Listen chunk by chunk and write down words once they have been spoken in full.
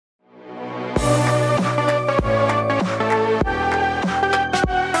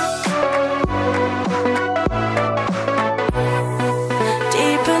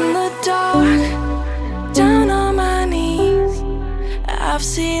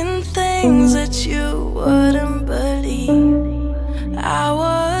seeing things that you wouldn't believe. I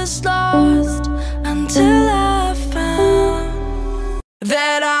was lost until I found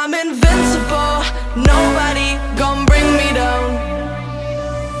that I'm invincible. Nobody gon' bring me down.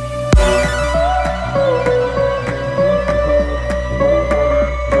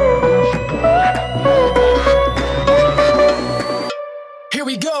 Here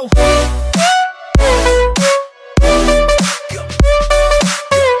we go.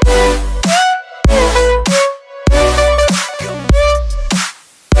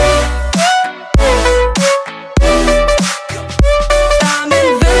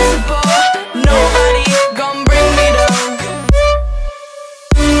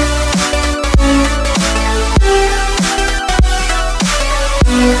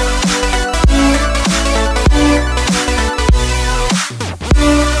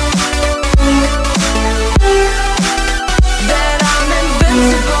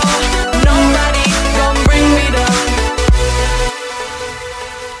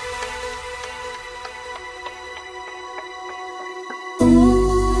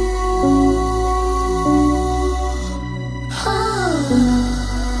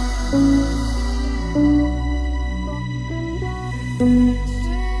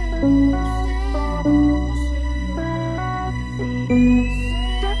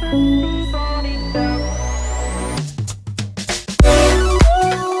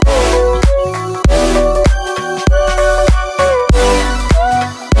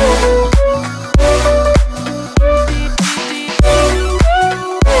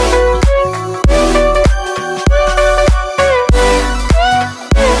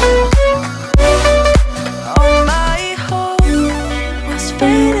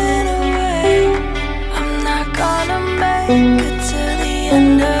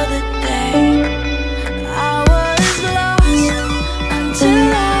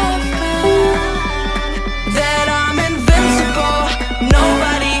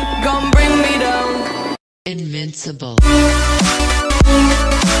 Invincible.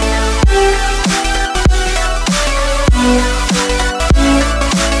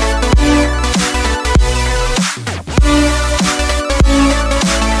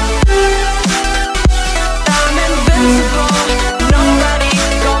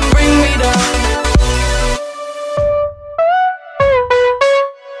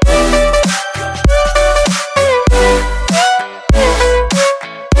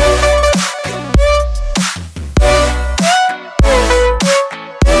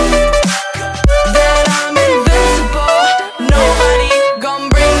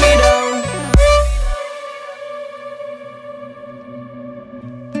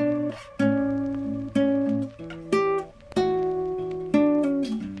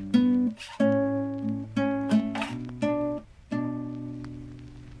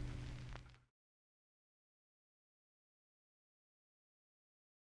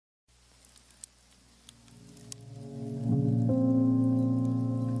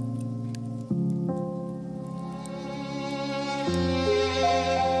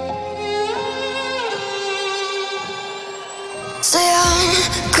 Say I'm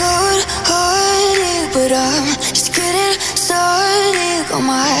good-hearted, but I'm just getting started. Got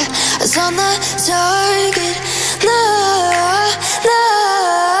my eyes on the target. No, no.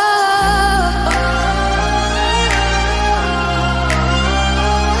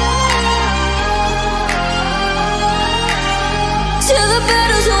 Till the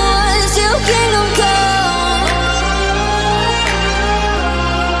battle's won, till kingdom come.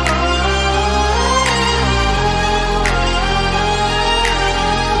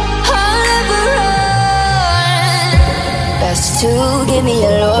 To give me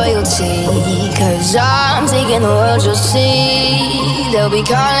your loyalty, 'cause I'm taking the world, you'll see. They'll be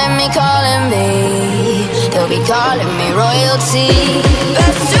calling me, they'll be calling me royalty.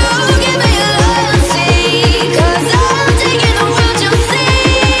 Best to give me your loyalty, 'cause I'm taking the world, you'll see.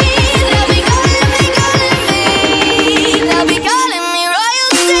 They'll be calling me, they'll be calling me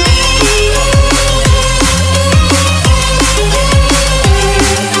royalty.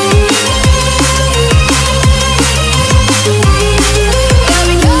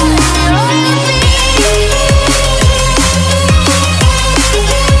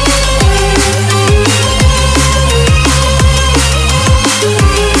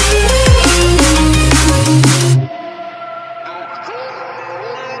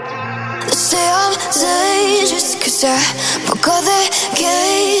 I broke all the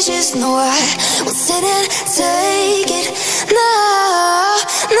cages, no, I won't sit and take it. No,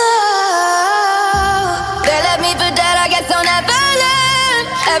 no. They left me for dead, I guess I'll never learn.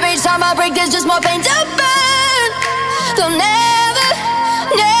 Every time I break, there's just more pain to burn. They'll never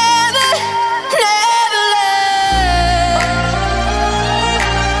never